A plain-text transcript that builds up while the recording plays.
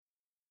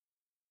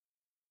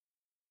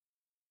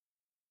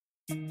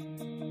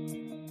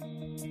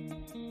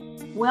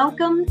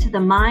Welcome to the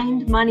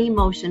Mind, Money,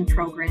 Motion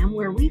program,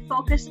 where we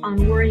focus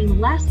on worrying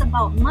less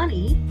about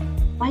money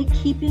by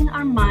keeping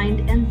our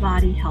mind and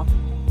body healthy.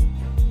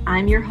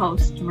 I'm your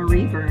host,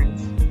 Marie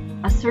Burns,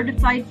 a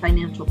certified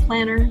financial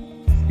planner,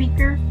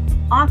 speaker,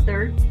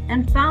 author,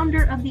 and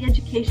founder of the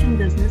education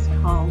business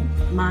called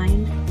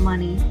Mind,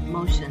 Money,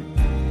 Motion.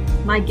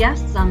 My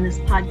guests on this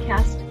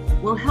podcast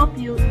will help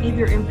you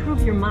either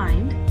improve your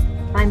mind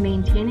by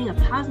maintaining a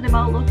positive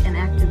outlook and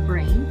active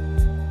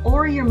brain,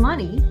 or your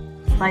money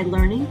by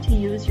learning to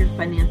use your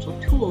financial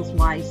tools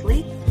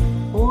wisely,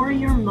 or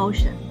your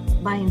motion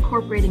by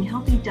incorporating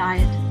healthy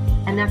diet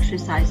and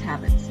exercise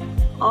habits,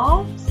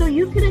 all so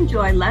you can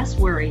enjoy less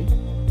worry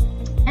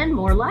and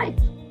more life.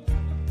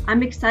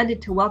 I'm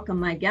excited to welcome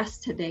my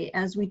guests today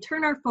as we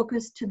turn our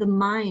focus to the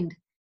mind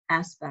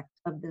aspect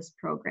of this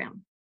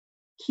program,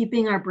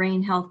 keeping our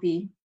brain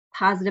healthy,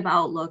 positive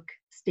outlook,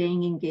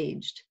 staying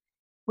engaged,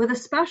 with a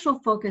special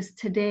focus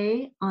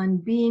today on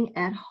being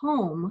at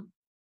home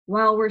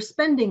while we're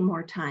spending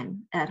more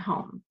time at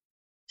home.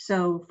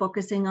 So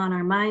focusing on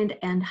our mind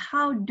and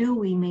how do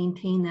we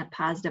maintain that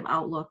positive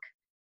outlook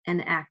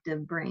and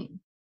active brain.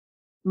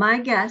 My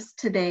guest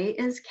today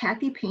is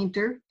Kathy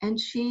Painter, and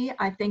she,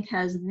 I think,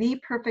 has the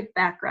perfect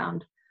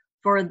background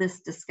for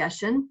this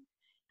discussion.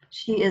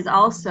 She is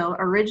also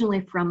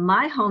originally from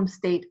my home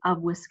state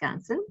of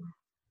Wisconsin.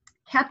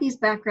 Kathy's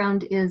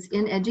background is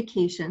in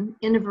education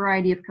in a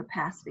variety of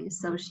capacities.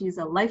 So she's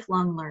a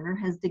lifelong learner,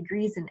 has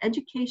degrees in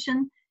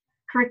education,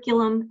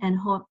 curriculum, and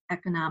home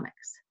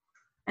economics.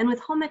 And with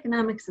home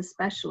economics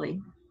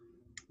especially,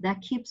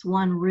 that keeps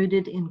one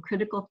rooted in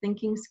critical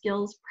thinking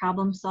skills,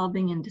 problem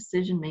solving, and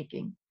decision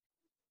making.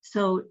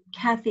 So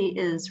Kathy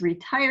is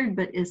retired,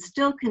 but is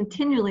still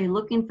continually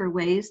looking for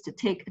ways to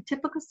take a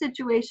typical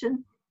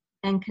situation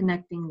and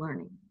connecting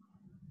learning.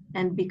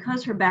 And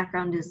because her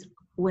background is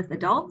with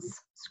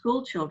adults,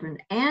 school children,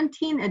 and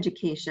teen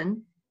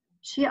education,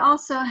 she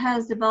also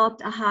has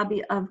developed a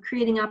hobby of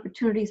creating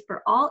opportunities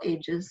for all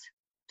ages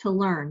to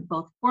learn,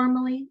 both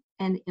formally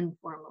and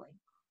informally.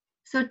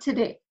 So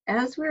today,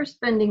 as we're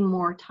spending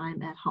more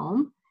time at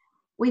home,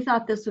 we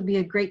thought this would be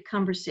a great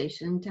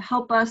conversation to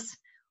help us.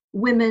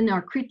 Women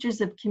are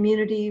creatures of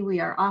community. We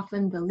are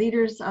often the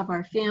leaders of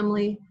our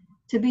family,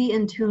 to be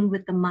in tune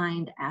with the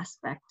mind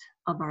aspect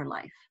of our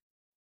life.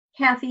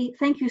 Kathy,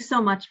 thank you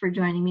so much for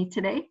joining me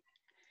today.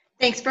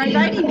 Thanks for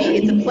inviting me.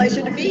 It's a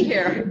pleasure to be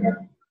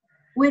here.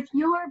 With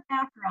your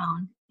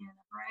background in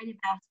a variety of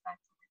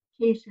aspects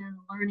of education,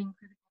 learning,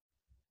 critical,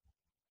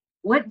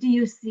 what do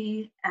you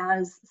see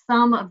as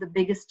some of the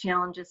biggest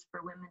challenges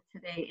for women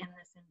today in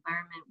this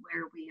environment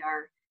where we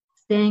are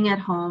staying at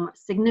home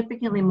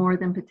significantly more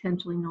than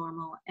potentially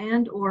normal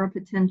and or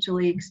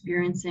potentially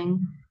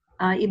experiencing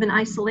even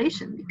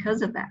isolation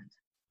because of that?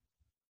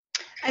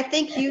 I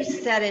think you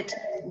said it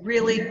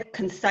really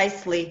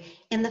concisely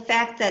in the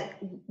fact that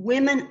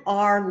women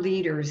are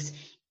leaders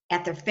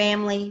at their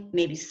family,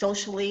 maybe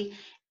socially,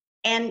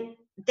 and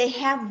they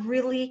have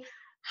really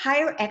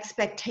higher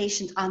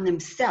expectations on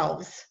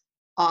themselves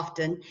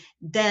often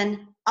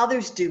than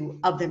others do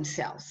of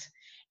themselves.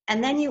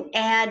 And then you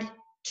add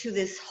to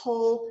this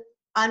whole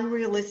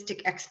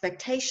unrealistic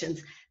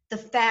expectations the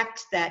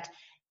fact that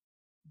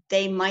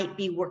they might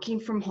be working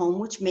from home,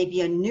 which may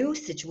be a new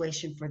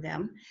situation for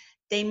them.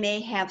 They may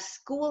have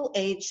school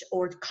age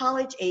or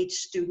college age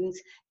students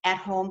at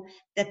home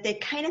that they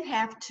kind of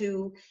have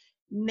to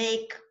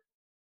make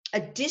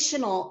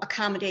additional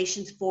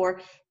accommodations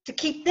for to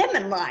keep them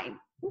in line.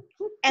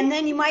 And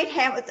then you might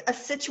have a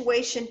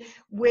situation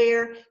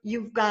where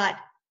you've got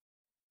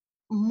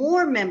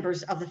more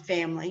members of the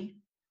family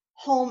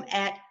home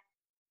at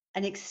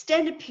an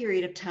extended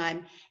period of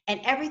time, and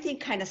everything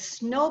kind of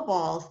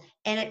snowballs,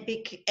 and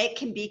it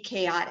can be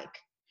chaotic.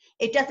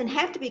 It doesn't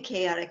have to be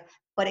chaotic,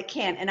 but it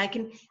can. And I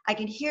can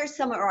hear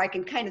I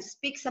can kind of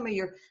speak some of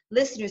your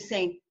listeners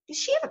saying, does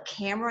she have a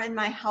camera in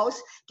my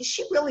house? Does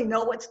she really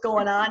know what's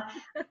going on?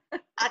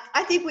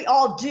 I think we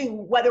all do,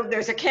 whether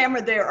there's a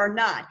camera there or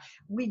not.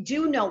 We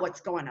do know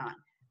what's going on.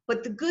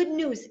 But the good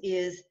news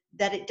is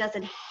that it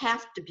doesn't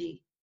have to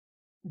be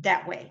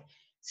that way.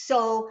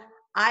 So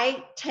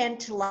I tend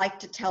to like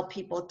to tell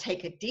people,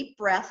 take a deep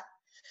breath,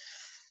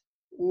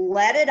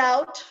 let it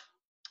out,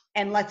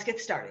 and let's get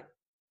started.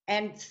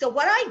 And so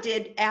what I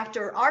did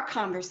after our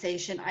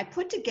conversation, I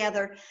put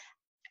together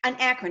an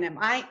acronym.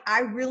 I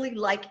really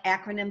like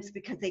acronyms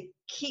because they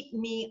keep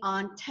me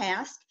on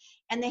task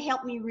and they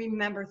help me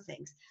remember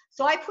things.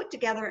 So I put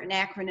together an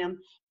acronym,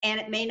 and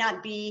it may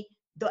not be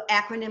the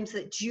acronyms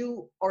that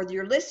you or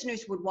your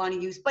listeners would want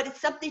to use, but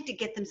it's something to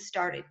get them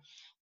started.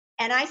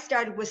 And I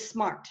started with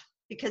SMART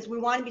because we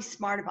want to be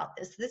smart about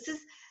this. This is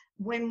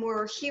when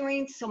we're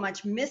hearing so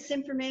much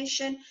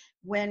misinformation,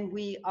 when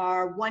we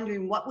are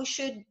wondering what we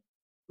should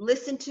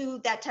listen to,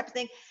 that type of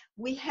thing.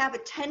 We have a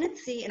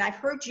tendency, and I've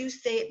heard you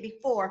say it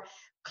before,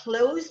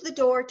 close the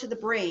door to the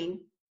brain,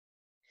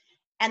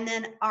 and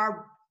then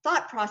our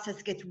thought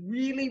process gets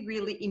really,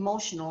 really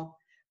emotional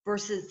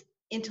versus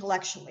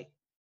intellectually.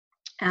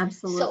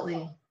 Absolutely.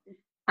 So,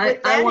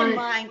 with that in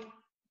mind,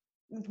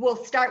 we'll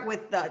start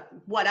with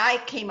what I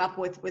came up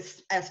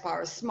with as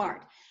far as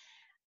SMART.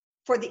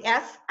 For the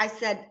S, I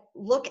said,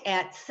 look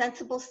at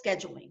sensible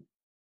scheduling.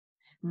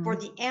 For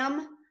the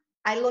M,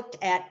 I looked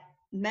at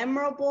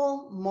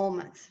memorable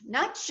moments,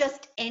 not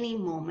just any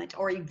moment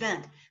or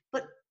event,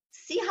 but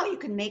see how you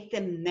can make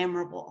them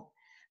memorable.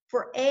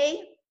 For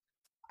A,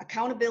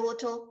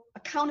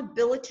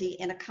 accountability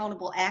and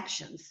accountable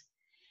actions.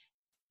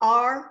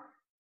 R,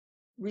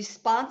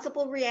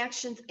 responsible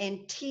reactions,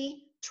 and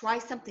T, try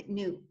something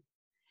new.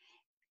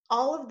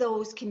 All of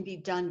those can be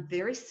done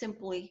very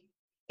simply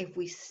if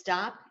we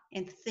stop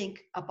and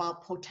think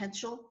about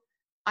potential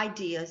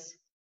ideas,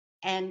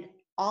 and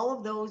all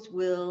of those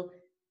will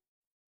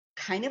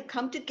kind of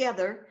come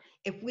together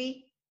if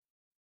we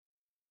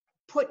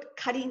put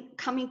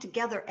coming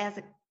together as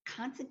a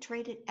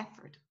concentrated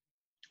effort.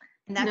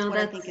 And that's what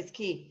I think is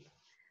key.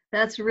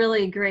 That's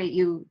really great.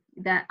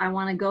 I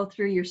want to go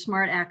through your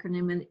SMART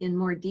acronym in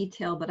more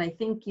detail, but I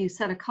think you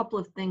said a couple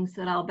of things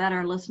that I'll bet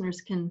our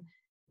listeners can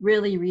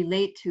really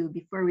relate to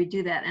before we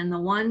do that. And the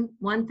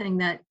one thing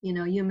that,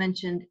 you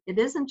mentioned, it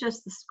isn't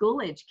just the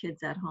school age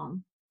kids at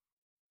home.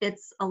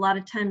 It's a lot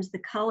of times the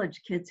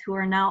college kids who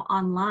are now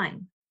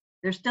online.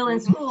 They're still in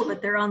school,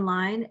 but they're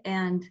online,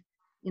 and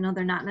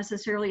they're not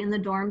necessarily in the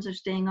dorms or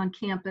staying on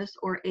campus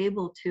or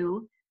able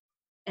to.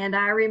 And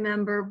I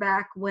remember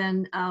back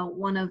when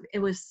it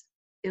was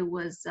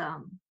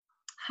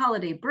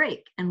holiday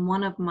break, and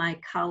one of my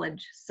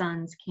college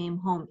sons came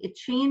home. It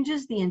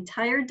changes the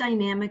entire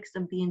dynamics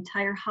of the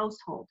entire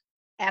household.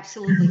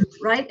 Absolutely.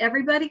 Right?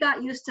 Everybody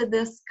got used to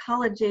this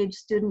college age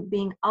student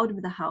being out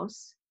of the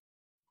house,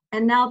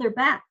 and now they're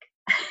back.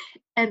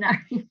 And I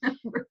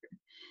remember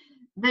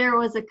there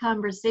was a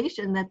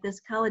conversation that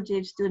this college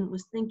age student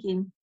was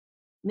thinking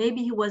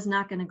maybe he was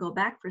not going to go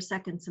back for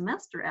second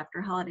semester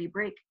after holiday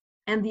break.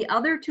 And the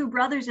other two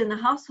brothers in the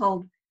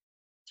household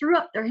threw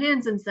up their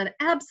hands and said,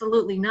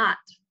 absolutely not.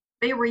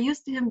 They were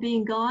used to him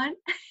being gone,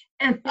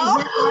 and they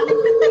weren't wanting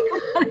to think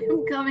about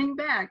him coming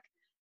back.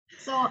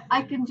 So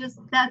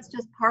that's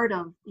just part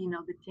of,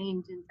 the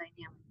change in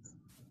dynamics.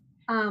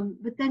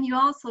 But then you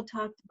also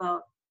talked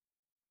about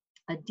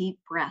a deep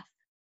breath.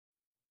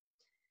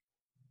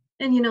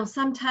 And,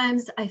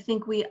 sometimes I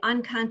think we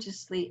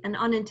unconsciously and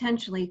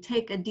unintentionally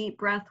take a deep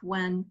breath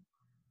when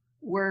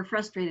we're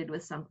frustrated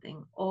with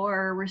something,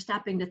 or we're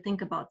stopping to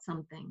think about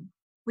something,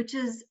 which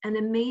is an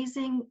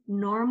amazing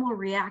normal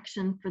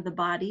reaction for the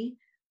body,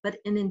 but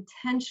an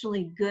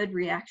intentionally good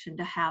reaction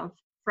to have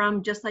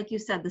from, just like you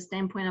said, the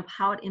standpoint of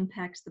how it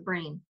impacts the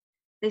brain.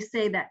 They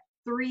say that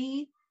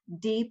 3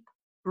 deep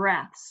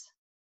breaths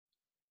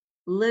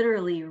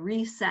literally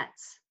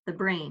resets the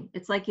brain.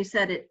 It's like you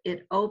said,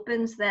 it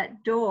opens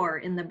that door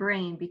in the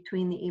brain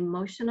between the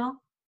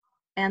emotional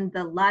and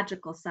the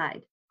logical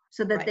side,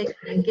 so that they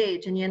can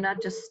engage, and you're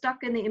not just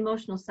stuck in the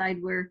emotional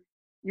side where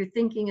your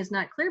thinking is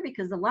not clear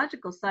because the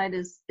logical side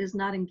is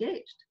not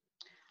engaged.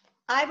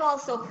 I've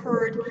also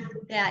heard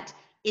that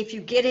if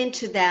you get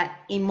into that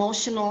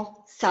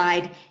emotional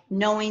side,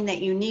 knowing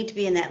that you need to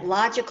be in that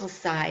logical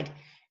side,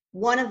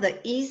 one of the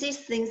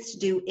easiest things to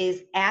do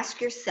is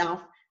ask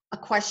yourself a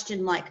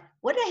question like,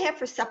 what did I have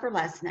for supper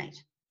last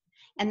night?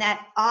 And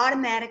that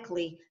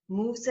automatically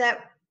moves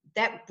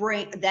that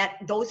brain,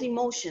 those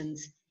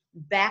emotions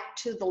back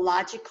to the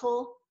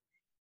logical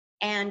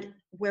and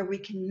where we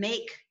can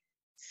make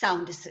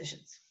sound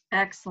decisions.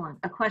 Excellent.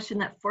 A question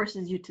that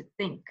forces you to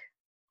think.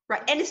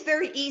 Right. And it's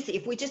very easy.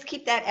 If we just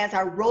keep that as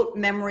our rote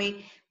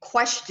memory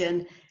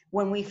question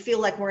when we feel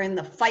like we're in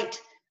the fight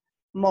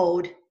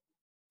mode,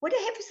 what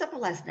did I have for supper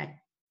last night?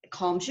 It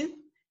calms you.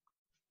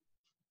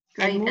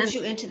 Great. And moves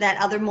you into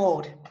that other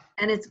mode.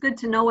 And it's good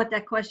to know what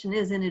that question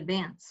is in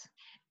advance.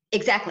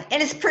 Exactly.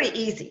 And it's pretty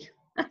easy.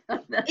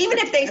 Even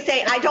if they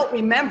say, I don't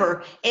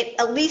remember, it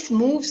at least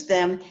moves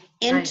them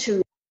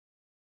into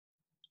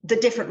the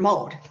different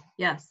mode.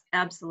 Yes,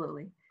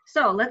 absolutely.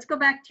 So let's go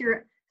back to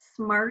your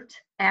SMART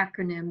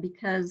acronym,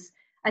 because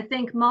I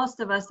think most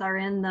of us are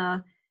in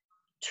the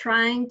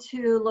trying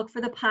to look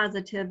for the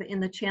positive in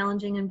the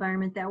challenging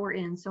environment that we're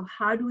in. So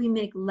how do we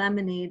make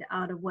lemonade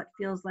out of what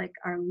feels like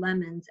our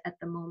lemons at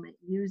the moment,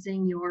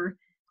 using your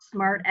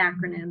SMART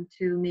acronym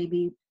to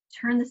maybe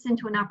turn this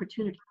into an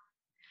opportunity?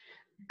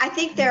 I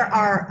think there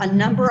are a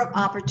number of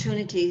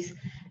opportunities,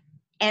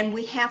 and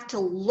we have to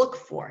look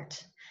for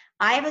it.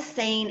 I have a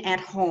saying at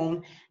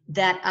home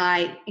that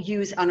I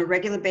use on a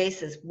regular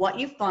basis: what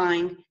you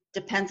find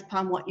depends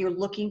upon what you're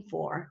looking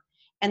for.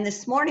 And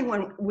this morning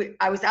when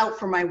I was out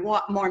for my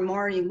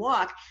morning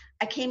walk,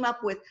 I came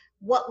up with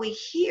what we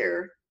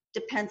hear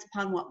depends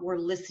upon what we're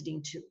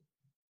listening to.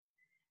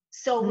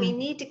 So we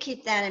need to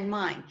keep that in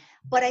mind.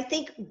 But I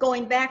think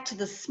going back to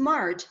the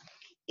SMART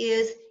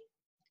is,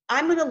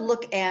 I'm going to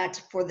look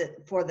at, for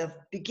the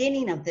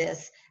beginning of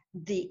this,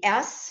 the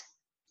S,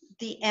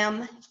 the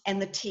M,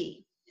 and the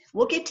T.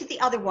 We'll get to the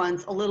other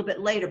ones a little bit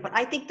later, but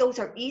I think those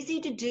are easy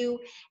to do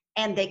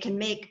and they can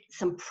make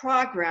some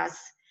progress.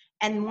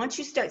 And once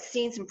you start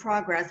seeing some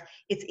progress,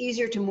 it's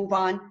easier to move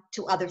on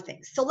to other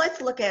things. So let's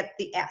look at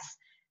the S,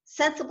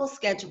 sensible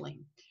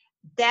scheduling.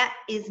 that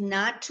is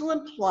not to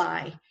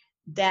imply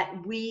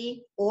that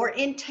we or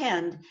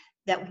intend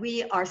that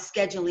we are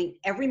scheduling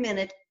every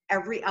minute,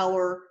 every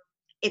hour.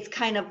 It's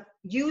kind of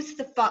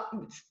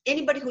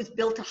anybody who's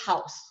built a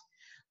house,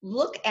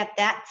 look at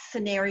that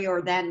scenario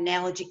or that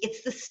analogy.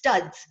 It's the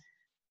studs,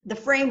 the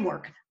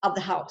framework of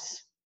the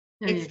house.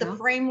 It's the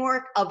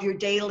framework of your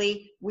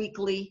daily,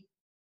 weekly,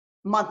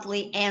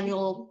 monthly,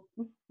 annual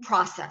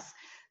process.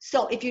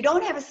 So if you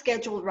don't have a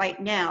schedule right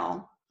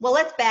now, well,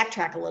 let's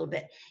backtrack a little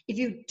bit. If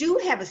you do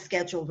have a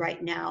schedule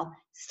right now,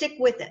 stick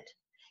with it.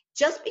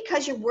 Just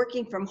because you're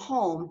working from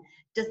home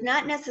does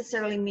not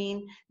necessarily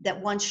mean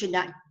that one should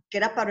not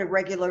get up on a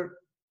regular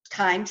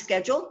time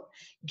schedule,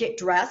 get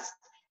dressed,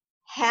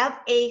 have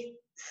a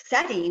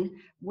setting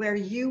where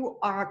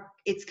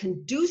it's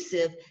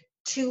conducive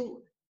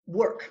to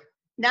work.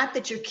 Not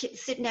that you're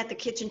sitting at the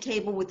kitchen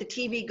table with the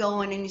TV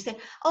going and you say,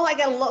 oh, I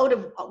got a load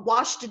of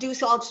wash to do,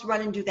 so I'll just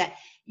run and do that.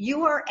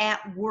 You are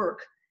at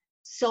work.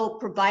 So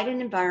provide an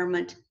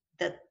environment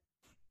that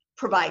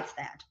provides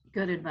that.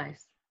 Good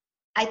advice.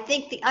 I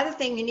think the other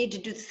thing, you need to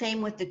do the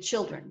same with the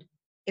children.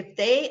 If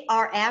they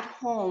are at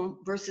home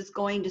versus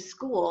going to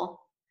school,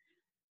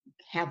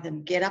 have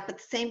them get up at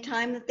the same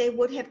time that they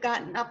would have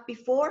gotten up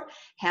before,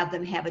 have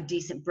them have a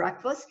decent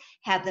breakfast,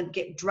 have them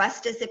get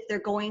dressed as if they're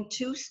going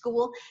to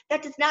school.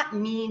 That does not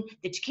mean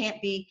that you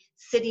can't be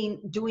sitting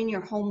doing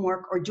your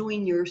homework or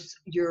doing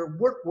your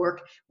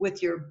work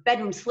with your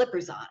bedroom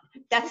slippers on.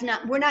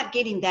 We're not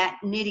getting that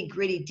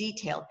nitty-gritty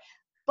detail,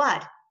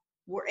 but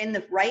we're in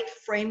the right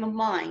frame of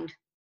mind,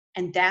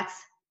 and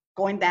that's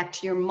going back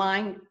to your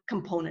mind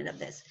component of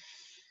this.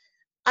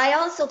 I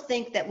also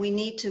think that we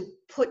need to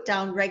put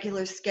down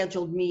regular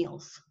scheduled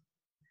meals.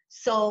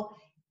 So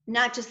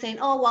not just saying,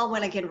 oh, well,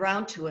 when I get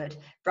around to it,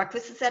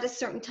 breakfast is at a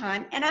certain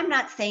time. And I'm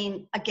not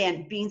saying,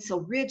 again, being so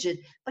rigid,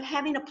 but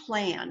having a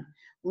plan.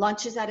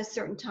 Lunch is at a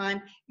certain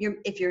time.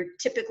 If you're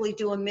typically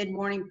doing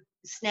mid-morning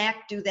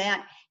snack, do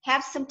that.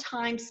 Have some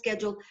time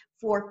scheduled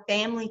for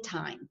family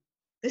time.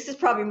 This is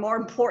probably more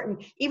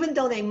important, even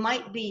though they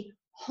might be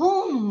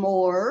home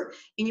more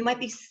and you might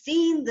be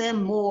seeing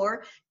them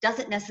more,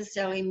 doesn't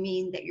necessarily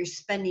mean that you're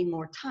spending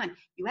more time.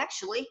 You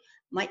actually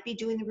might be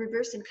doing the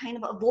reverse and kind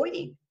of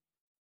avoiding,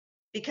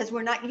 because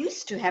we're not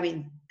used to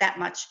having that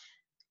much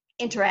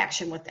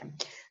interaction with them.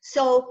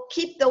 So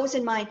keep those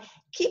in mind.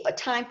 Keep a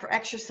time for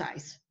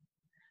exercise.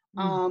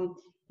 You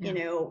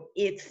know,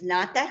 it's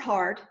not that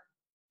hard.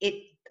 It,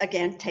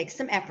 again, takes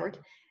some effort.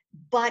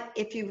 But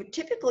if you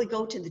typically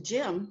go to the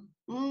gym,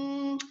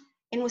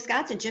 in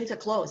Wisconsin, gyms are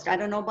closed. I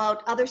don't know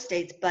about other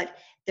states, but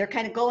they're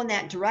kind of going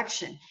that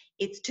direction.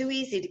 It's too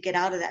easy to get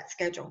out of that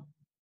schedule.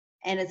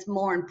 And it's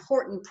more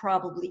important,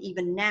 probably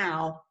even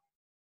now,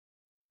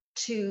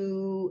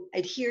 to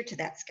adhere to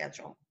that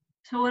schedule.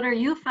 So what are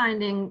you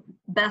finding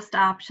best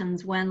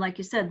options when, like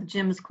you said, the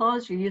gym is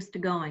closed, you're used to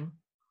going?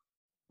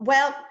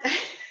 Well,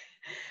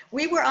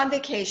 we were on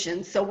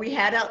vacation, so we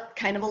had a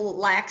kind of a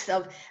lax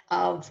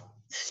of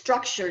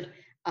structured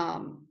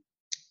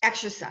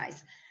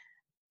exercise.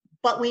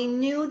 But we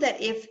knew that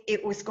if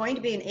it was going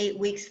to be in 8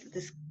 weeks,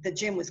 the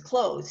gym was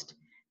closed,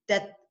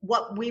 that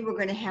what we were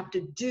going to have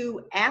to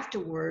do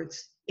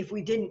afterwards, if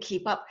we didn't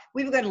keep up,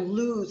 we were going to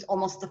lose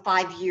almost the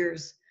 5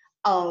 years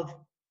of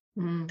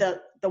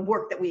the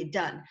work that we had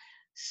done.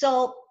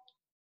 So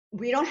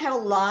we don't have a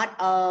lot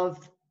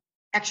of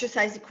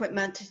exercise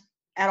equipment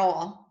at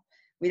all.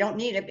 We don't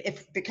need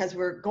it because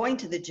we're going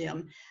to the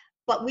gym.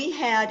 But we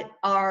had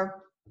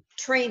our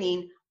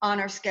training on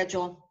our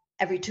schedule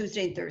every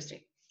Tuesday and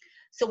Thursday.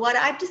 So what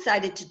I've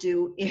decided to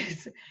do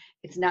is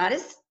it's not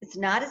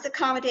as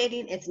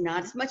accommodating, it's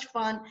not as much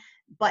fun,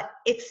 but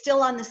it's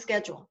still on the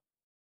schedule.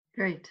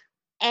 Great.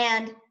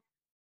 And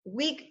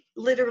we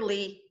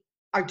literally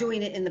are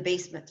doing it in the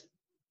basement.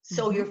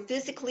 So you're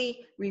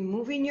physically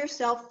removing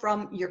yourself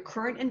from your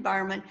current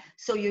environment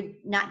so you're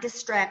not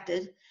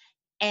distracted.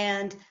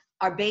 And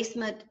our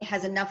basement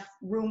has enough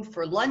room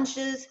for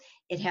lunges.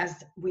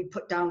 We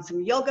put down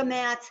some yoga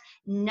mats,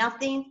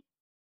 nothing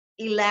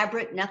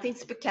elaborate, nothing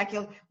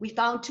spectacular. We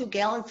found 2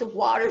 gallons of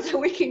water that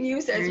we can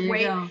use as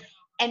weight. Go.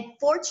 And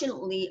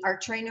fortunately, our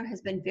trainer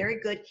has been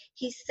very good.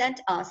 He sent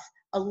us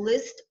a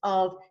list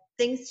of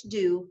things to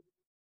do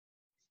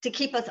to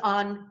keep us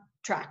on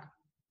track.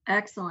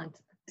 Excellent.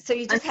 So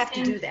you just have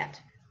to do that.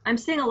 I'm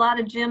seeing a lot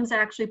of gyms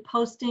actually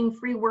posting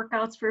free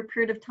workouts for a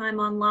period of time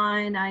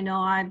online. I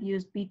know I've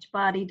used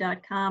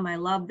Beachbody.com. I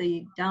love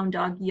the Down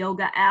Dog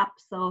Yoga app.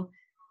 So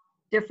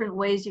different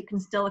ways you can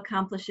still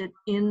accomplish it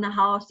in the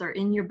house or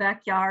in your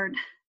backyard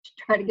to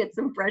try to get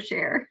some fresh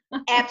air.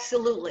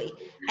 Absolutely.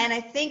 And I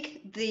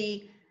think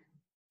the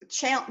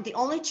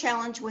only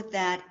challenge with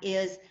that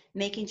is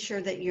making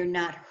sure that you're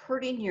not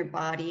hurting your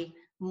body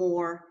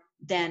more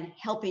than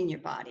helping your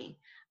body.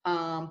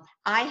 I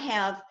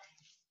have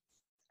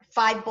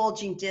 5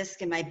 bulging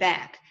discs in my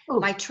back.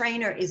 Ooh. My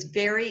trainer is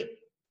very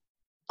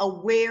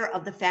aware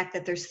of the fact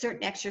that there's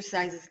certain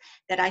exercises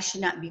that I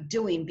should not be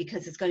doing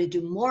because it's going to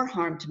do more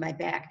harm to my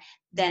back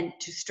than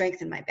to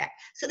strengthen my back.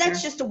 So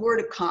that's just a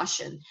word of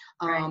caution.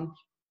 Right.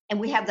 And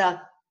we have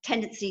the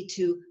tendency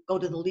to go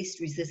to the least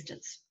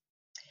resistance.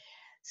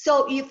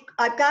 So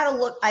I've got to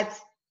look,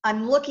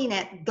 I'm looking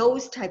at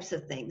those types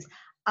of things.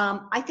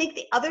 I think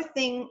the other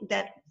thing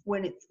that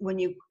when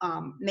you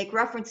make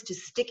reference to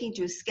sticking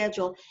to a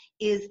schedule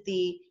is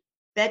the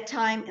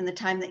bedtime and the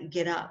time that you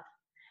get up.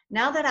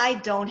 Now that I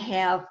don't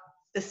have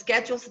the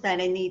schedules that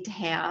I need to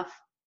have,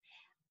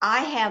 I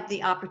have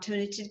the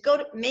opportunity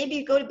to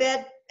maybe go to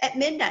bed at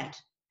midnight,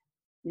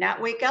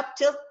 not wake up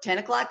till 10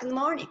 o'clock in the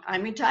morning.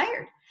 I'm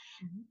retired.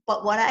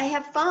 But what I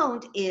have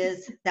found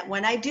is that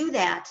when I do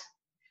that,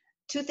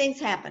 two things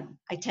happen.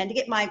 I tend to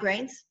get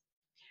migraines,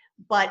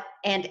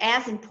 and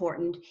as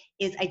important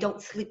is I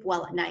don't sleep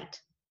well at night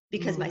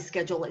because my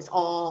schedule is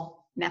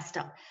all messed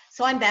up.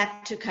 So I'm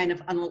back to kind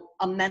of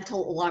a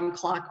mental alarm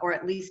clock, or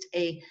at least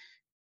a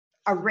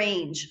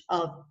range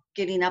of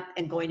getting up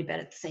and going to bed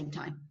at the same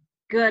time.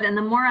 Good. And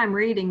the more I'm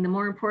reading, the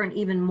more important,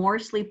 even more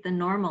sleep than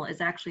normal is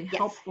actually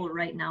helpful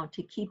right now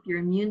to keep your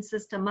immune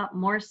system up.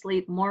 More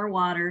sleep, more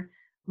water,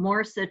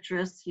 more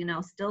citrus,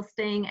 still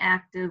staying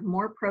active,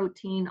 more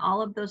protein,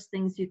 all of those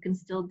things you can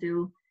still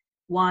do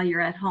while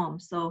you're at home.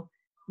 So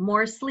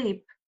more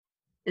sleep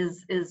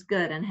is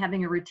good. And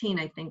having a routine,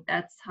 I think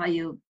that's how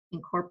you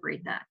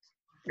incorporate that.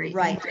 Great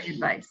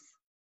advice.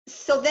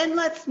 So then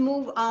let's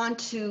move on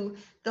to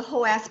the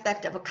whole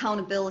aspect of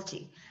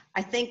accountability.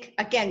 I think,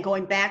 again,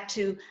 going back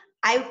to,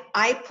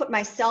 I put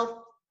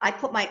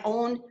my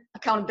own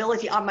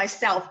accountability on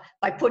myself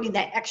by putting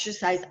that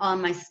exercise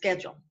on my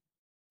schedule.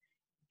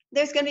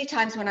 There's going to be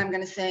times when I'm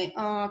going to say,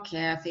 oh,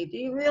 Kathy, do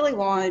you really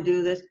want to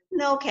do this?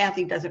 No,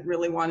 Kathy doesn't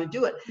really want to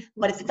do it.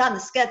 But if it's on the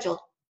schedule,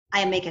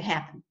 I make it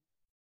happen.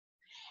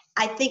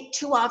 I think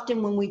too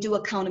often when we do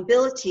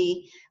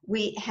accountability,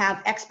 we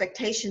have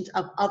expectations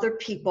of other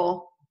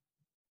people,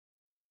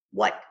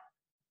 what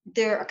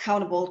they're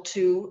accountable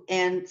to,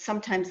 and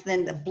sometimes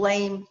then the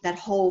blame, that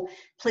whole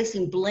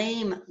placing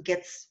blame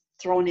gets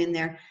thrown in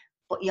there.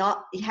 But you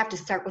have to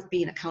start with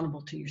being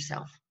accountable to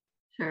yourself.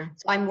 Sure.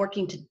 So I'm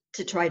working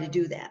to try to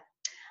do that.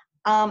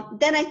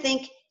 Then I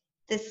think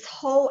this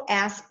whole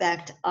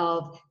aspect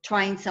of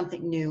trying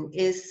something new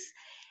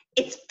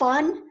it's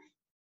fun.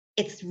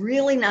 It's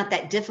really not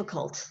that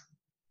difficult.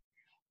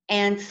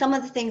 And some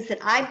of the things that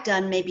I've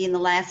done maybe in the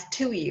last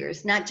 2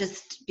 years, not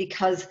just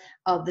because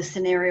of the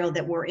scenario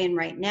that we're in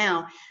right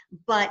now,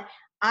 but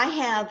I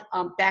have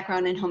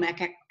background in home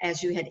ec,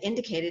 as you had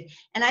indicated,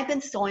 and I've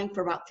been sewing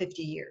for about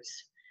 50 years.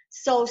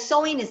 So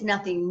sewing is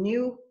nothing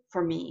new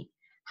for me.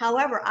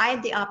 However, I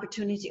had the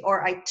opportunity,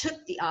 or I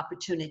took the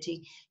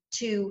opportunity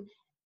to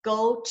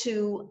go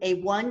to a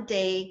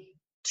one-day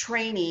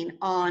training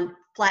on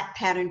flat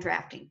pattern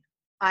drafting.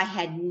 I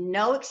had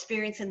no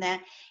experience in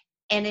that,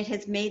 and it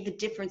has made the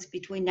difference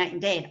between night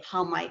and day and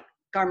how my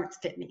garments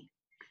fit me.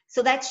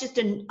 So that's just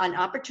an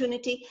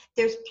opportunity.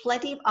 There's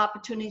plenty of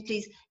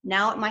opportunities.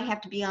 Now it might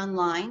have to be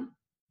online,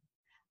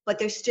 but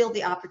there's still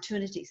the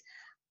opportunities.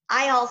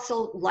 I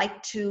also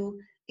like to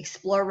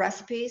explore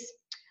recipes.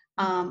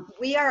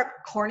 We are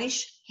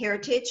Cornish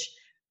heritage.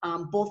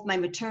 Both my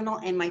maternal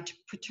and my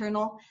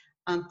paternal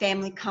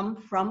family come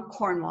from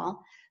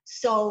Cornwall.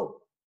 So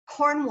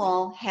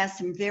Cornwall has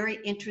some very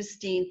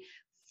interesting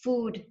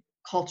food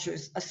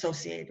cultures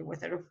associated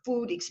with it, or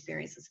food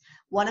experiences.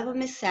 One of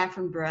them is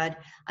saffron bread.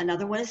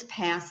 Another one is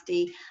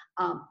pasty.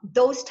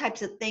 Those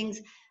types of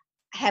things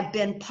have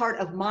been part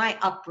of my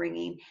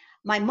upbringing.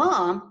 My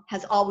mom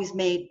has always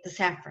made the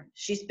saffron.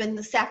 She's been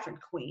the saffron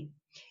queen.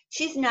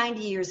 She's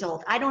 90 years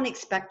old. I don't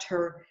expect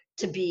her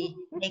to be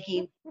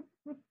making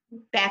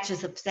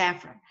batches of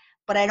saffron,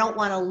 but I don't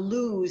want to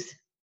lose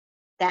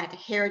that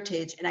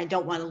heritage, and I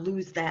don't want to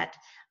lose that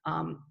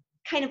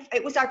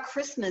it was our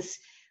Christmas.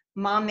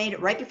 Mom made it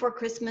right before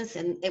Christmas,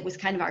 and it was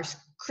kind of our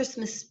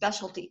Christmas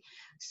specialty.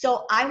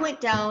 So I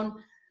went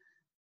down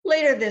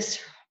later this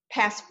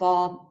past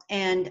fall,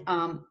 and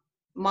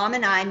Mom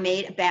and I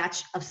made a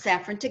batch of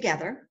saffron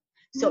together.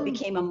 So it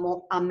became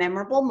a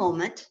memorable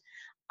moment.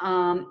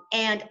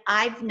 And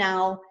I've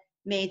now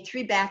made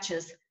 3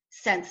 batches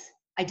since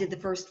I did the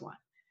first one.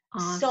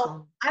 Awesome.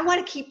 So I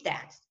want to keep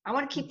that. I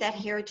want to keep that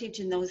heritage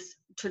and those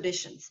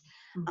traditions.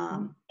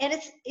 And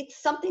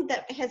it's something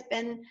that has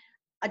been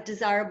a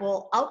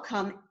desirable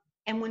outcome.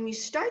 And when you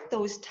start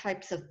those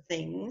types of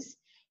things,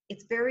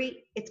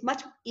 it's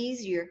much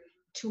easier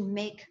to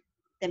make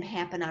them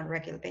happen on a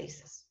regular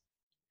basis.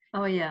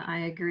 Oh yeah,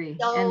 I agree.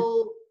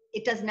 So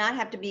it does not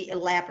have to be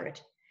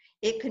elaborate.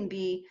 It can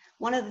be,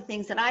 one of the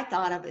things that I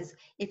thought of is,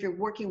 if you're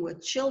working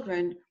with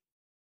children,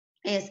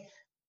 is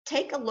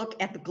take a look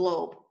at the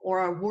globe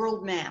or a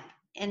world map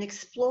and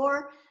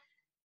explore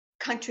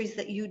countries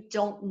that you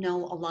don't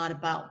know a lot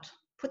about.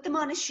 Put them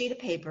on a sheet of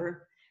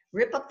paper,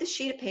 rip up the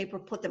sheet of paper,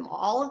 put them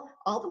all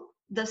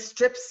the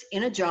strips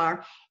in a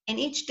jar, and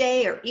each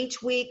day or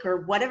each week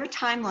or whatever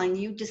timeline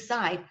you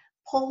decide,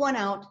 pull one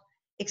out,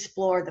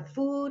 explore the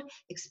food,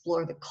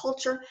 explore the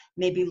culture,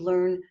 maybe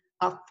learn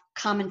a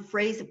common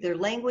phrase of their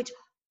language.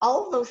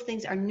 All of those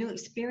things are new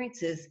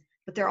experiences,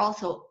 but they're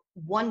also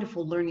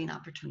wonderful learning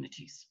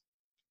opportunities.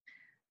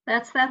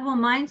 That's that whole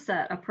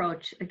mindset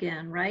approach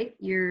again, right?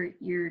 You're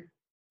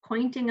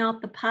pointing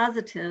out the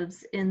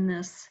positives in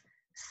this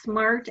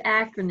SMART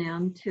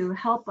acronym to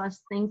help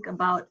us think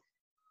about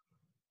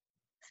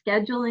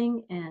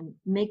scheduling and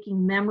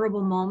making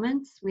memorable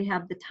moments. We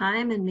have the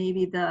time and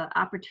maybe the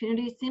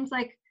opportunity. It seems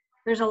like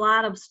there's a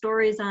lot of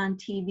stories on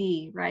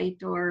TV, right?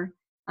 Or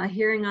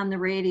hearing on the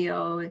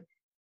radio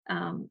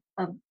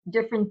of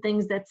different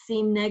things that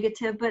seem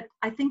negative, but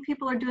I think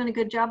people are doing a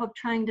good job of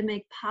trying to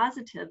make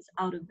positives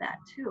out of that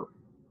too.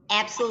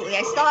 Absolutely.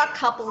 I saw a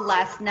couple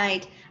last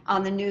night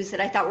on the news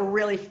that I thought were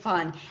really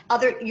fun.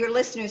 Your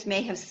listeners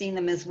may have seen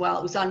them as well.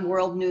 It was on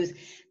World News,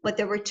 but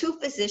there were two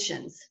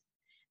physicians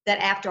that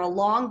after a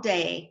long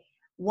day,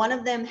 one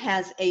of them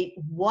has a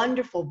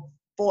wonderful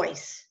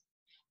voice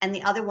and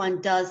the other one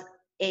does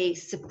a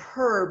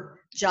superb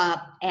job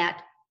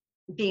at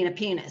being a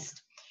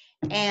pianist.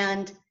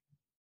 And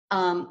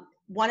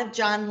one of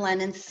John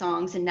Lennon's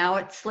songs, and now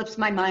it slips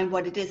my mind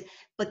what it is,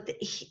 but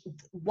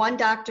one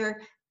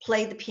doctor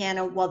played the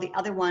piano while the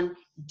other one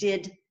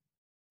did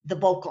the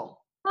vocal.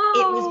 Oh.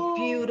 It was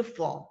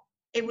beautiful.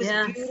 It was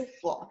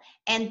beautiful.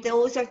 And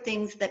those are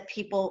things that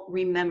people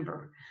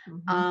remember.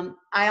 Mm-hmm.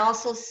 I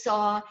also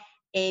saw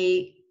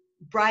a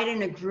bride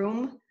and a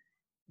groom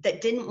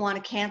that didn't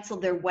want to cancel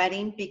their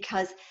wedding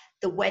because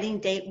the wedding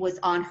date was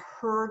on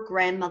her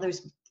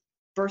grandmother's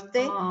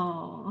birthday.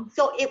 Oh.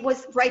 So it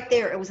was right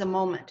there. It was a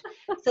moment.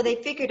 So they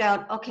figured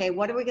out, okay,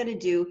 what are we going to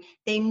do?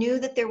 They knew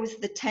that there was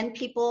the 10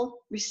 people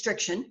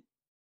restriction.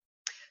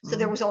 So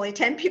there was only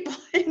 10 people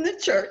in the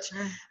church,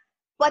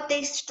 but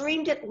they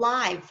streamed it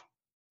live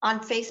on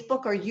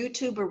Facebook or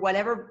YouTube or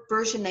whatever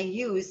version they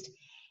used.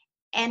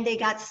 And they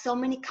got so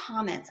many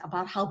comments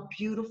about how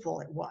beautiful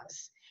it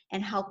was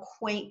and how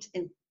quaint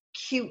and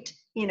cute,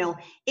 you know,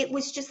 it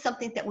was just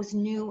something that was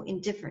new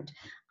and different.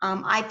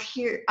 I've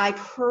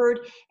heard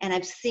and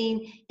I've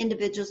seen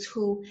individuals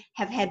who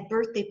have had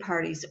birthday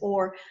parties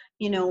or,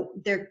 you know,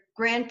 their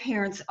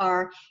grandparents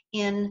are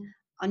in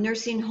a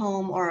nursing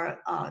home or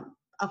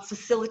a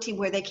facility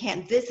where they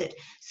can't visit.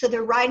 So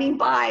they're riding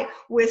by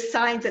with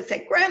signs that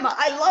say, Grandma,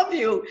 I love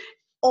you.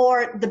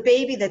 Or the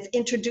baby that's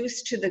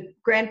introduced to the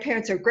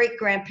grandparents or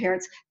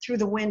great-grandparents through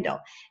the window.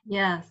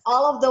 Yes.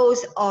 All of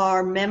those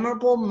are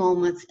memorable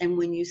moments. And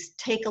when you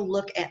take a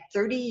look at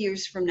 30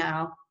 years from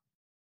now,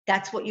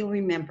 that's what you'll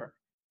remember.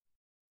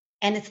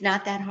 And it's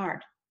not that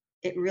hard.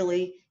 It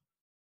really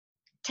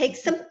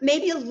takes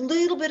maybe a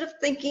little bit of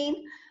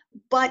thinking,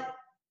 but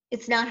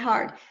it's not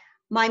hard.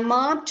 My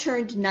mom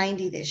turned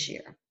 90 this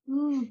year.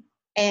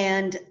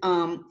 And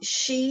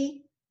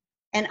she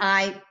and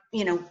I,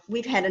 you know,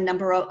 we've had a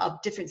number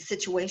of different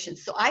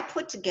situations. So I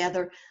put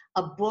together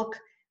a book,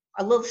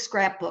 a little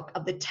scrapbook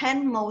of the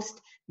 10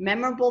 most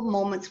memorable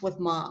moments with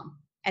Mom.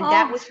 And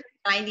that was her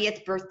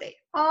 90th birthday.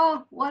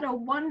 Oh, what a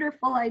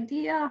wonderful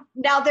idea.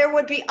 Now, there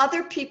would be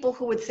other people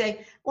who would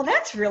say, well,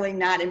 that's really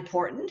not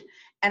important.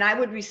 And I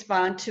would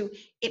respond to,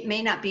 it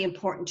may not be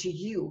important to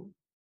you,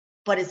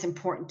 but it's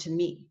important to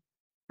me.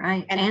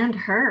 Right. And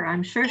her.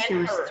 I'm sure she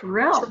was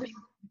thrilled.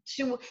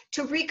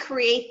 To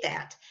recreate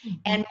that. Mm-hmm.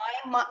 And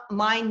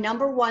my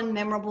number one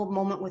memorable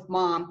moment with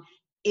Mom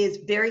is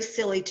very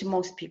silly to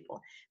most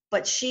people,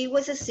 but she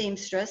was a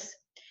seamstress,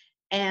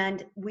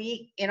 and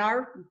we, in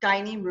our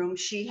dining room,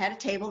 she had a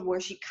table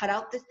where she cut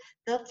out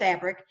the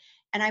fabric,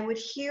 and I would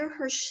hear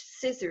her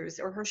scissors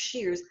or her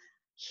shears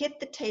hit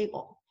the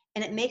table,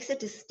 and it makes a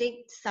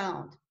distinct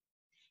sound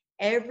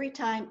every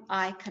time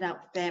I cut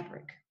out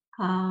fabric.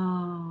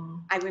 Oh.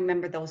 I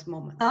remember those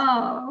moments.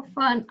 Oh,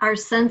 fun. Our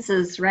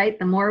senses, right?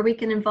 The more we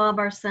can involve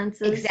our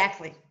senses.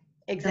 Exactly.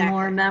 The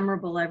more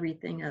memorable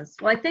everything is.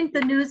 Well, I think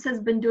the news has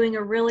been doing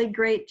a really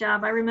great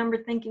job. I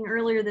remember thinking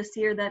earlier this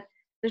year that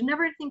there's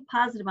never anything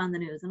positive on the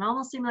news, and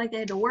almost seemed like they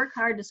had to work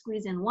hard to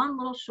squeeze in one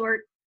little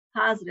short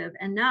positive.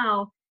 And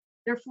now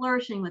they're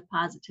flourishing with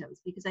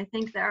positives because I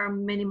think there are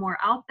many more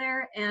out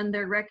there, and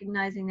they're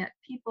recognizing that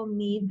people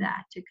need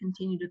that to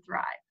continue to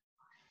thrive.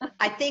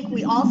 I think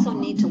we also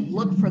need to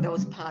look for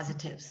those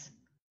positives.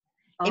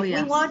 If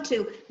we want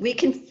to, we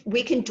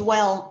can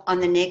dwell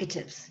on the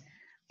negatives,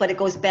 but it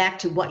goes back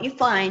to what you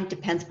find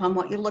depends upon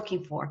what you're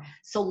looking for.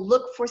 So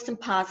look for some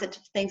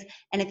positive things.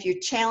 And if you're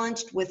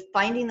challenged with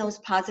finding those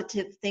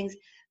positive things,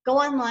 go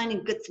online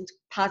and get some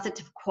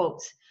positive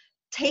quotes.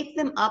 Tape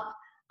them up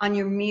on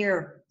your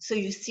mirror so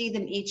you see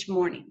them each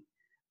morning.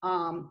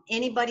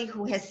 Anybody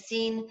who has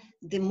seen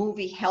the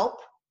movie Help,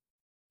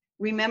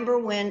 remember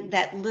when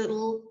that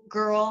little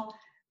girl,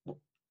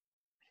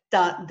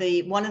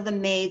 one of the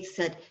maids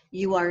said,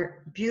 "You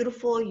are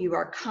beautiful, you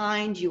are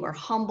kind, you are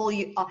humble."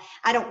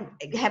 I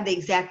don't have the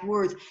exact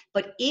words,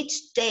 but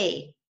each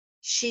day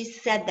she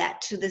said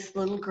that to this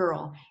little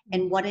girl,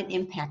 and what an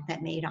impact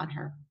that made on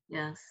her.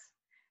 Yes.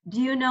 Do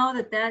you know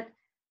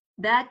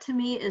that to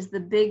me is the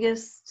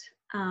biggest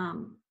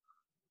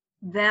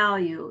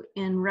value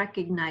in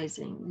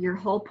recognizing your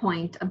whole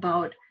point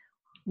about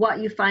what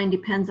you find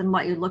depends on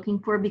what you're looking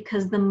for,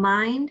 because the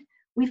mind,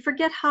 we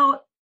forget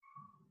how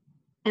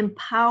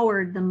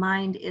empowered the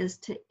mind is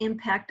to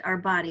impact our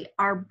body.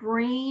 Our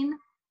brain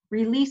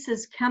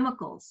releases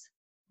chemicals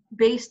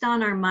based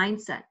on our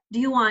mindset. Do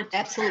you want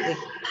Absolutely.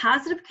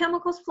 positive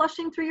chemicals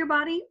flushing through your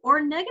body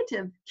or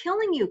negative,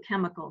 killing you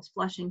chemicals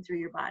flushing through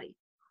your body?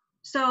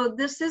 So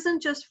this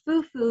isn't just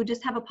foo-foo,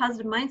 just have a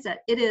positive mindset.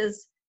 It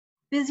is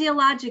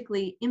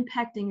physiologically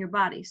impacting your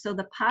body. So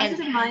the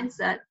positive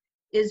mindset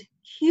is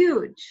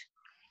huge,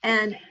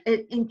 and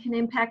it can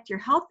impact your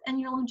health and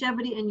your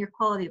longevity and your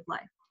quality of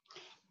life.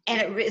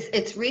 And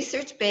it's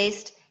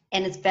research-based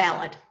and it's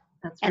valid.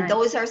 That's right. And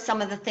those are some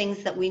of the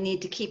things that we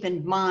need to keep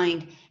in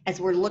mind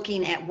as we're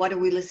looking at what are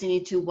we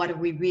listening to, what are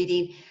we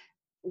reading,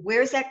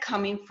 where's that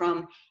coming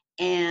from,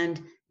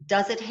 and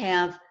does it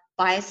have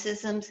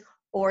biasisms,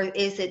 or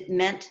is it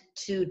meant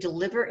to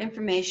deliver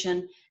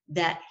information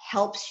that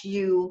helps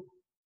you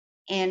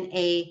in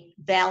a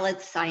valid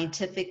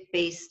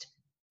scientific-based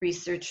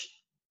research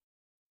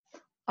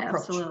approach?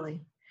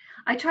 Absolutely.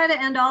 I try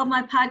to end all of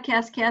my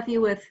podcasts, Kathy,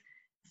 with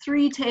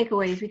 3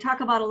 takeaways. We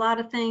talk about a lot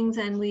of things,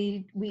 and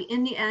we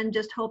in the end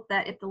just hope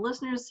that if the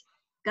listeners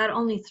got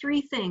only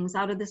 3 things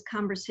out of this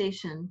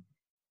conversation,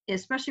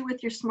 especially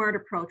with your SMART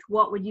approach,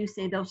 what would you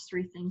say those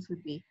 3 things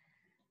would be?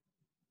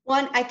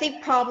 One, I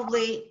think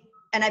probably,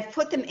 and I've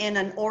put them in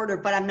an order,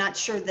 but I'm not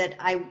sure that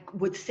I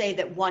would say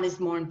that one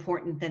is more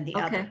important than the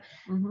other.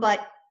 Mm-hmm.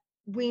 But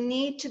we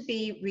need to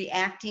be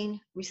reacting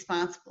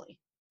responsibly.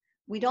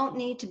 We don't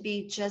need to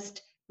be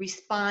just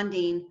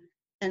responding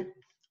and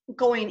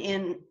going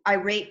in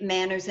irate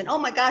manners and, oh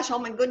my gosh, oh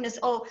my goodness,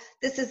 oh,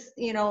 this is,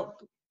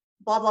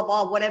 blah, blah,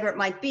 blah, whatever it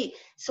might be.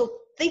 So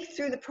think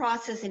through the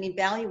process and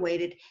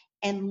evaluate it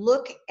and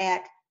look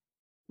at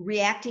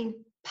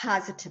reacting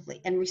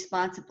positively and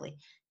responsibly.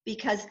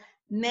 Because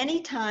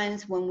many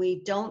times when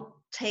we don't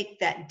take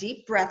that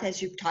deep breath, as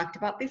you've talked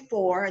about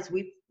before, as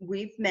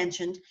we've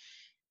mentioned,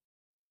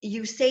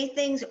 you say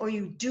things or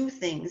you do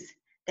things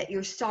that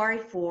you're sorry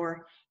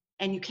for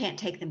and you can't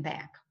take them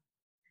back.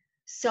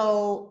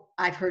 So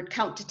I've heard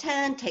count to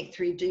 10, take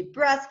 3 deep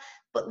breaths,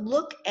 but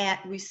look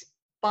at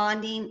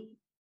responding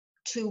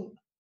to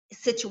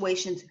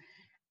situations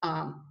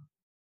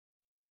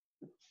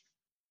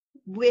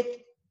with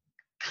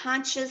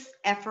conscious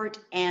effort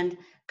and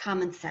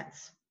common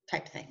sense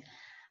type thing.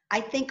 I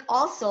think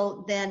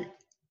also then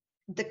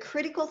the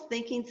critical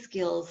thinking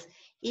skills,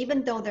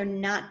 even though they're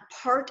not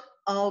part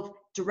of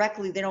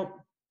directly, they don't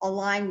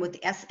align with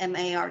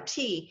SMART,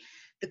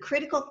 the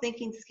critical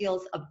thinking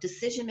skills of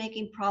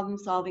decision-making,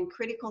 problem-solving,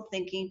 critical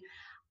thinking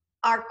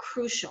are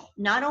crucial,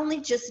 not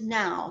only just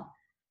now,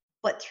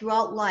 but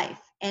throughout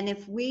life. And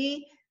if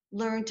we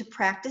learn to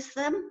practice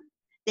them,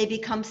 they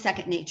become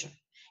second nature.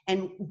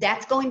 And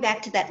that's going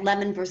back to that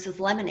lemon versus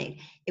lemonade.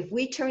 If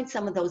we turn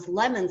some of those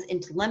lemons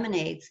into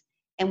lemonades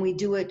and we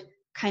do it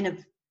kind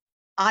of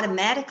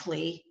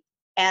automatically,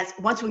 as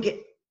once we get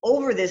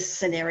over this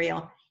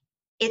scenario,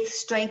 it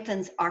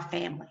strengthens our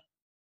family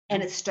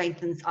and it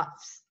strengthens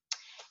us.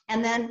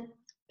 And then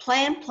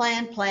plan.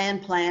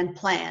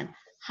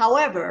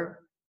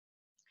 However,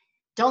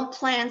 don't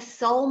plan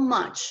so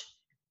much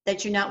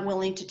that you're not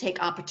willing to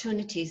take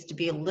opportunities to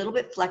be a little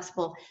bit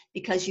flexible,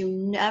 because you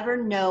never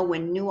know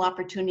when new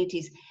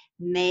opportunities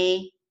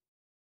may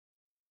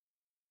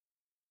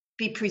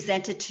be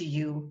presented to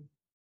you.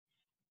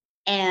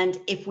 And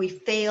if we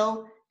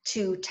fail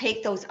to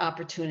take those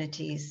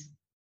opportunities,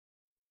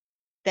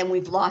 then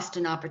we've lost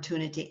an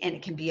opportunity, and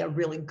it can be a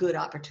really good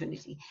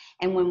opportunity.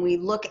 And when we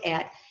look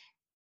at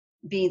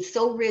being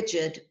so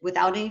rigid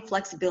without any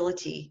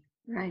flexibility,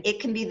 right,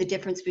 it can be the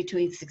difference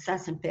between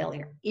success and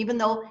failure. Even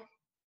though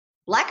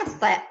lack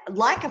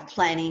of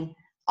planning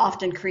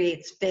often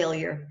creates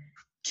failure,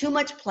 too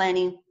much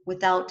planning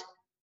without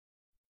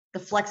the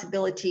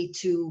flexibility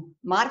to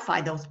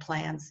modify those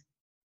plans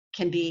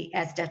can be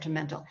as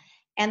detrimental.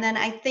 And then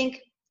I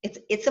think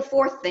it's a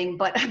 4th thing,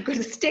 but I'm going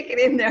to stick it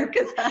in there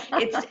because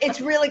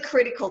it's really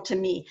critical to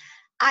me.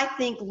 I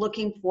think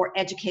looking for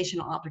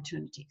educational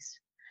opportunities.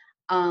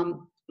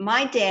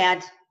 My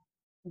dad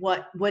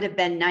would have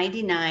been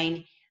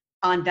 99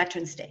 on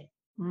Veterans Day.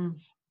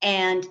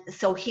 And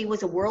so he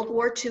was a World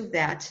War II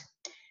vet.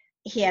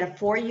 He had a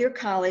 4-year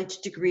college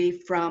degree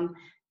from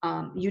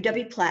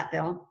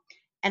UW-Platteville.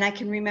 And I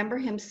can remember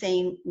him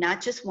saying,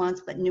 not just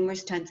once, but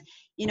numerous times,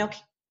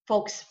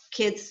 folks,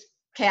 kids,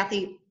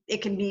 Kathy,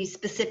 it can be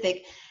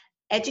specific.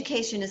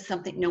 Education is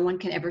something no one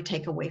can ever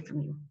take away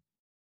from you.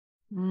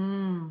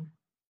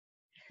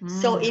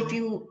 So if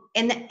you,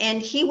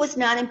 and he was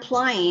not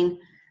implying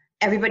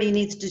everybody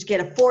needs to get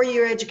a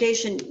 4-year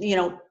education,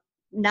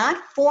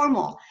 not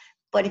formal,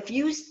 but if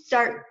you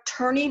start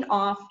turning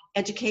off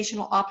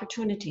educational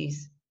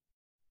opportunities,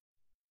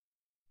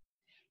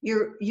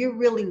 you're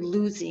really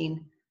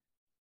losing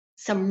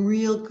some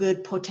real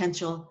good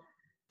potential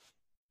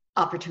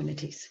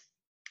opportunities.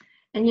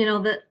 And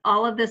that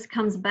all of this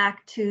comes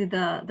back to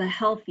the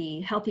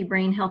healthy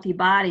brain, healthy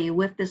body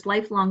with this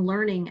lifelong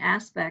learning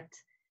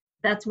aspect.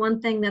 That's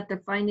one thing that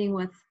they're finding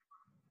with,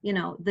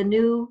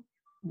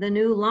 the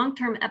new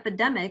long-term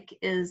epidemic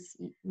is,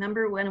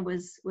 remember when it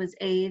was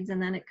AIDS,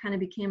 and then it kind of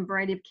became a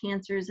variety of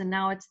cancers, and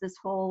now it's this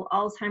whole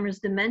Alzheimer's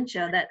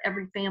dementia that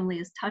every family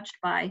is touched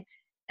by.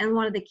 And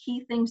one of the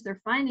key things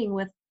they're finding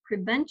with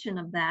prevention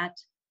of that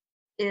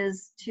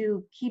is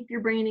to keep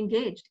your brain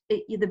engaged.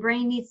 The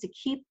brain needs to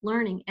keep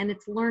learning, and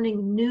it's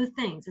learning new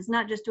things. It's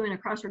not just doing a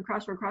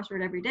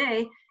crossword every day.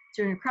 It's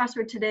doing a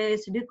crossword today,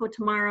 Sudoku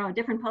tomorrow, a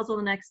different puzzle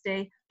the next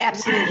day.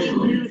 Absolutely.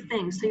 New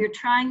things. So you're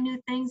trying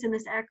new things, and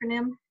this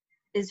acronym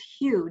is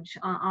huge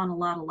on a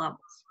lot of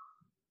levels.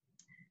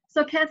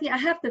 So Kathy, I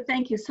have to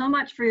thank you so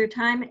much for your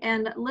time.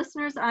 And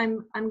listeners,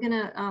 I'm going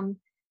to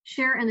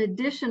share an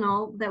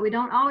additional that we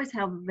don't always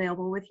have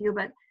available with you,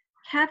 but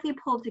Kathy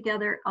pulled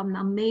together an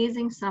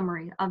amazing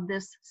summary of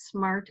this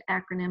SMART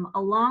acronym,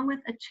 along with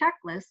a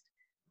checklist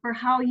for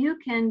how you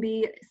can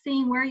be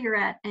seeing where you're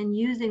at and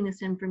using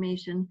this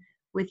information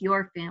with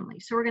your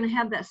family. So we're going to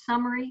have that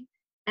summary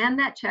and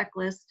that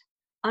checklist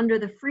under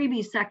the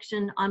freebie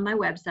section on my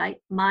website,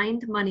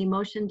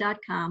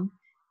 mindmoneymotion.com.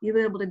 You'll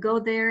be able to go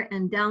there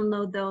and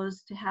download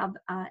those to have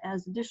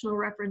as additional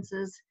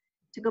references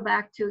to go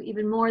back to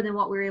even more than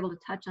what we were able to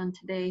touch on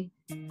today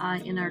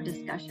in our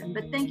discussion.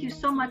 But thank you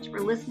so much for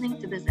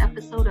listening to this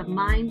episode of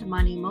Mind,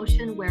 Money,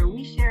 Motion, where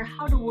we share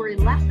how to worry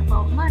less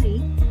about money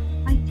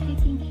by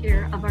taking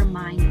care of our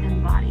mind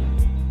and body.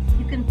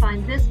 You can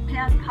find this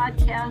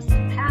podcast,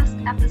 past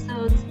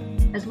episodes,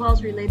 as well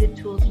as related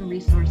tools and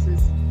resources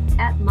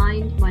at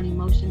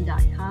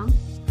mindmoneymotion.com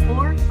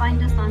or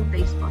find us on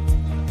Facebook.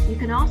 You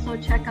can also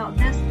check out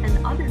this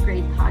and other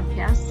great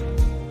podcasts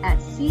at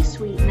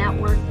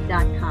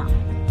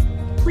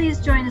csuitenetwork.com. Please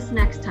join us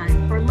next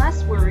time for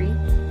less worry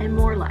and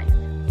more life.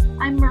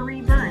 I'm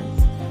Marie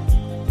Burns.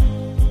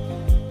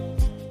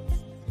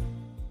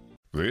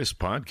 This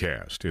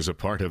podcast is a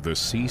part of the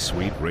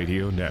C-Suite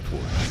Radio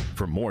Network.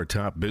 For more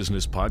top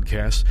business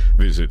podcasts,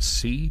 visit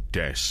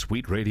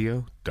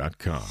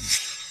c-suiteradio.com.